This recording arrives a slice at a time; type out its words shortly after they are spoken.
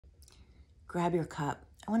grab your cup.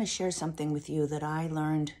 I want to share something with you that I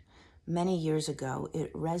learned many years ago.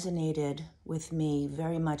 It resonated with me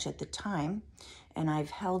very much at the time, and I've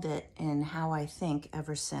held it in how I think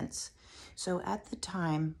ever since. So at the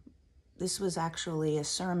time, this was actually a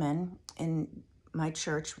sermon in my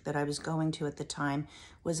church that I was going to at the time,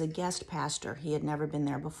 was a guest pastor. He had never been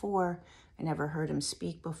there before. I never heard him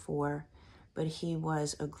speak before, but he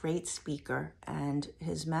was a great speaker, and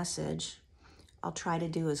his message, I'll try to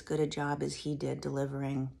do as good a job as he did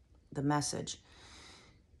delivering the message.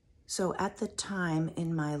 So at the time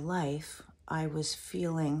in my life, I was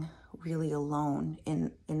feeling really alone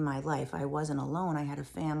in my life. I wasn't alone. I had a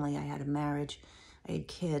family, I had a marriage, I had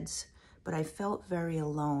kids, but I felt very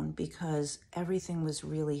alone because everything was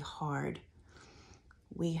really hard.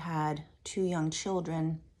 We had 2 young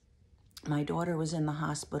children. My daughter was in the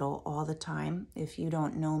hospital all the time. If you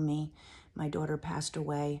don't know me, my daughter passed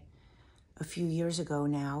away a few years ago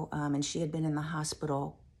now, and she had been in the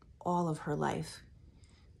hospital all of her life.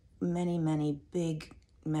 Many, many big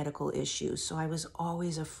medical issues. So I was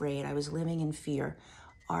always afraid. I was living in fear.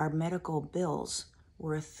 Our medical bills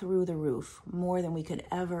were through the roof, more than we could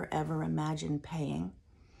ever imagine paying.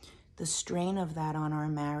 The strain of that on our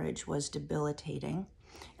marriage was debilitating.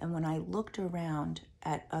 And when I looked around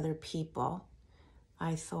at other people,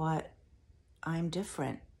 I thought, I'm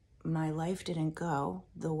different. My life didn't go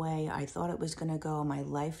the way I thought it was going to go. My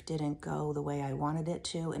life didn't go the way I wanted it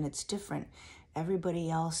to, and it's different.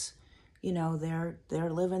 Everybody else, they're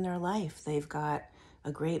living their life. They've got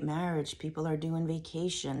a great marriage. People are doing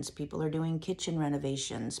vacations. People are doing kitchen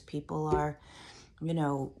renovations. People are,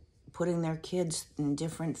 putting their kids in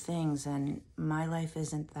different things, and my life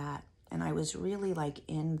isn't that. And I was really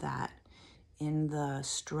in the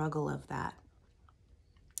struggle of that,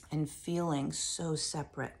 and feeling so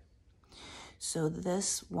separate. So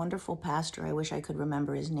this wonderful pastor, I wish I could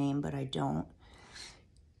remember his name, but I don't.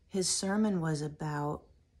 His sermon was about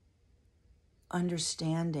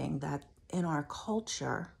understanding that in our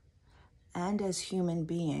culture and as human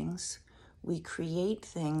beings, we create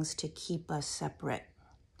things to keep us separate,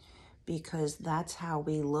 because that's how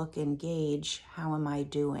we look and gauge, how am I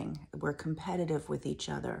doing? We're competitive with each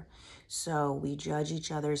other. So we judge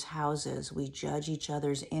each other's houses, we judge each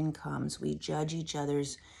other's incomes, we judge each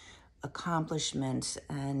other's accomplishments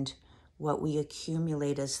and what we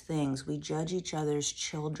accumulate as things. We judge each other's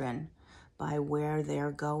children by where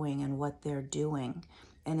they're going and what they're doing.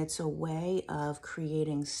 And it's a way of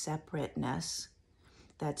creating separateness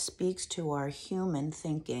that speaks to our human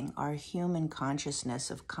thinking, our human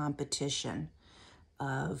consciousness of competition,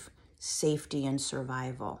 of safety and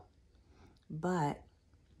survival. But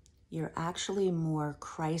you're actually more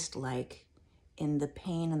Christ-like in the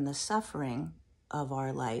pain and the suffering of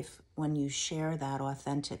our life when you share that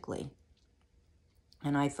authentically.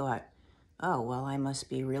 And I thought, oh, well, I must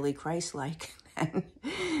be really Christ-like then,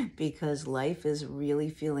 because life is really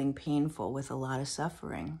feeling painful with a lot of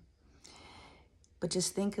suffering. But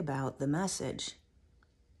just think about the message.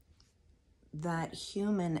 That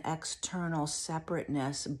human external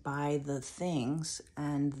separateness by the things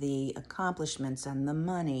and the accomplishments and the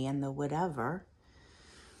money and the whatever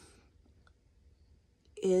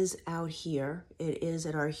is out here. It is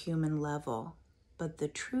at our human level. But the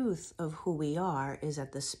truth of who we are is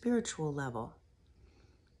at the spiritual level.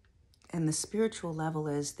 And the spiritual level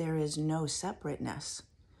is there is no separateness.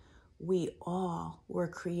 We all were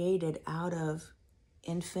created out of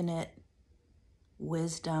infinite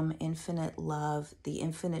wisdom, infinite love, the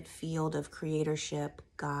infinite field of creatorship.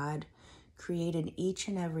 God created each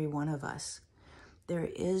and every one of us. There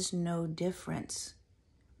is no difference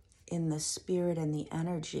in the spirit and the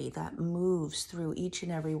energy that moves through each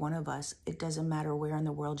and every one of us. It doesn't matter where in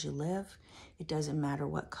the world you live. It doesn't matter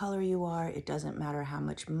what color you are. It doesn't matter how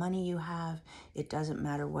much money you have. It doesn't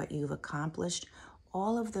matter what you've accomplished.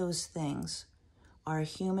 All of those things are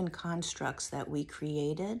human constructs that we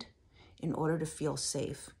created in order to feel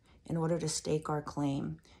safe, in order to stake our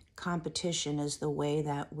claim. Competition is the way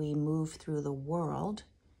that we move through the world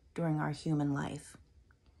during our human life.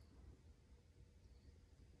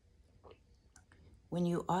 When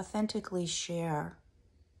you authentically share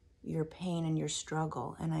your pain and your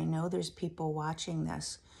struggle, and I know there's people watching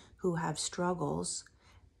this who have struggles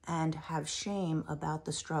and have shame about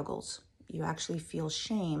the struggles. You actually feel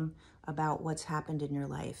shame about what's happened in your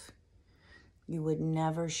life. You would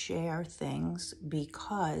never share things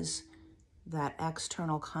because that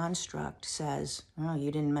external construct says, oh,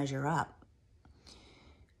 you didn't measure up.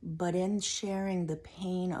 But in sharing the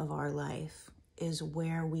pain of our life is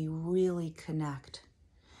where we really connect.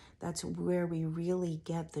 That's where we really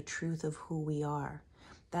get the truth of who we are.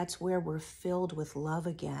 That's where we're filled with love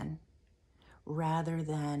again. rather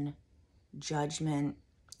than judgment,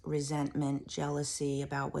 resentment, jealousy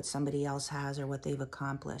about what somebody else has or what they've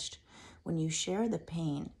accomplished. When you share the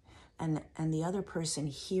pain and the other person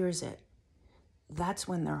hears it, that's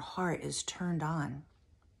when their heart is turned on.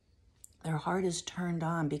 Their heart is turned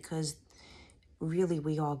on because really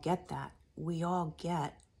we all get that. We all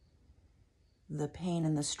get the pain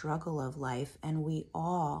and the struggle of life, and we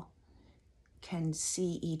all can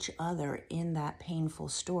see each other in that painful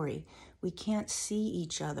story. We can't see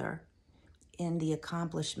each other in the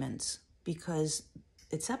accomplishments because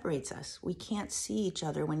it separates us. We can't see each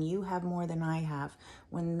other when you have more than I have,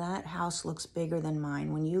 when that house looks bigger than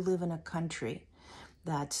mine, when you live in a country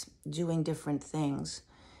that's doing different things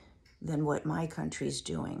than what my country's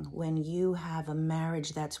doing, when you have a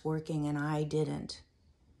marriage that's working and I didn't.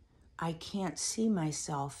 I can't see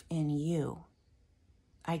myself in you.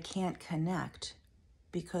 I can't connect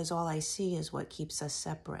because all I see is what keeps us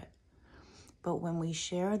separate. But when we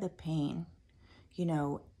share the pain, you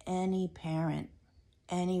know, any parent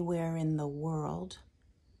anywhere in the world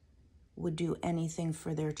would do anything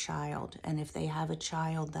for their child. And if they have a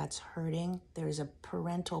child that's hurting, there's a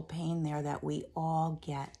parental pain there that we all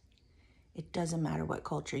get. It doesn't matter what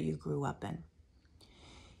culture you grew up in.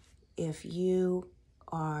 If you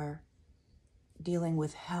are dealing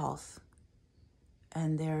with health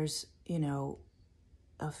and there's, you know,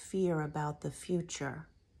 a fear about the future,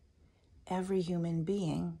 every human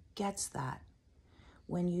being gets that.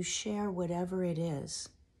 When you share whatever it is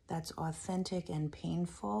that's authentic and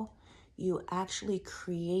painful, you actually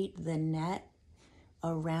create the net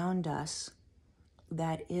around us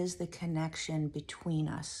that is the connection between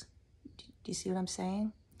us. Do you see what I'm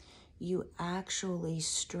saying? You actually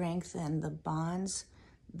strengthen the bonds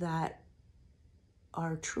that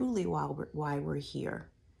are truly why we're here.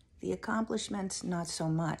 The accomplishments, not so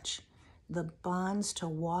much. The bonds to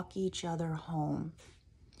walk each other home.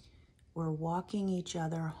 We're walking each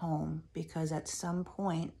other home because at some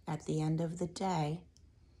point at the end of the day,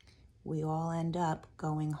 we all end up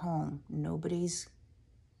going home. Nobody's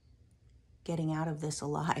getting out of this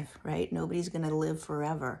alive, right? Nobody's going to live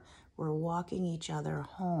forever. We're walking each other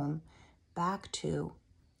home back to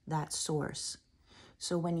that source.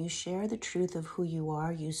 So when you share the truth of who you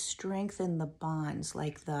are, you strengthen the bonds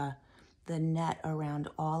like the net around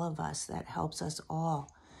all of us that helps us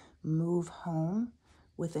all move home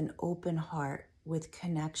with an open heart, with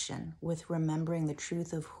connection, with remembering the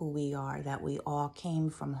truth of who we are, that we all came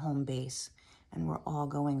from home base and we're all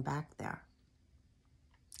going back there.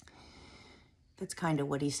 That's kind of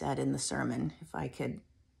what he said in the sermon, if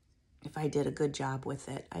I did a good job with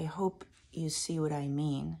it. I hope you see what I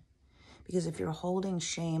mean. Because if you're holding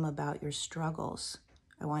shame about your struggles,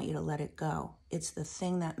 I want you to let it go. It's the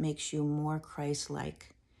thing that makes you more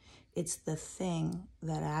Christ-like. It's the thing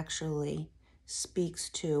that actually speaks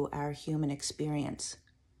to our human experience,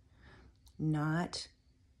 not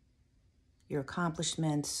your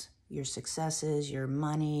accomplishments, your successes, your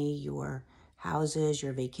money, your houses,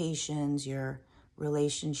 your vacations, your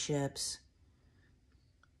relationships.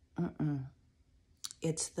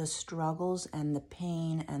 It's the struggles and the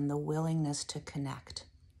pain and the willingness to connect.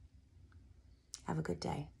 Have a good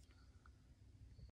day.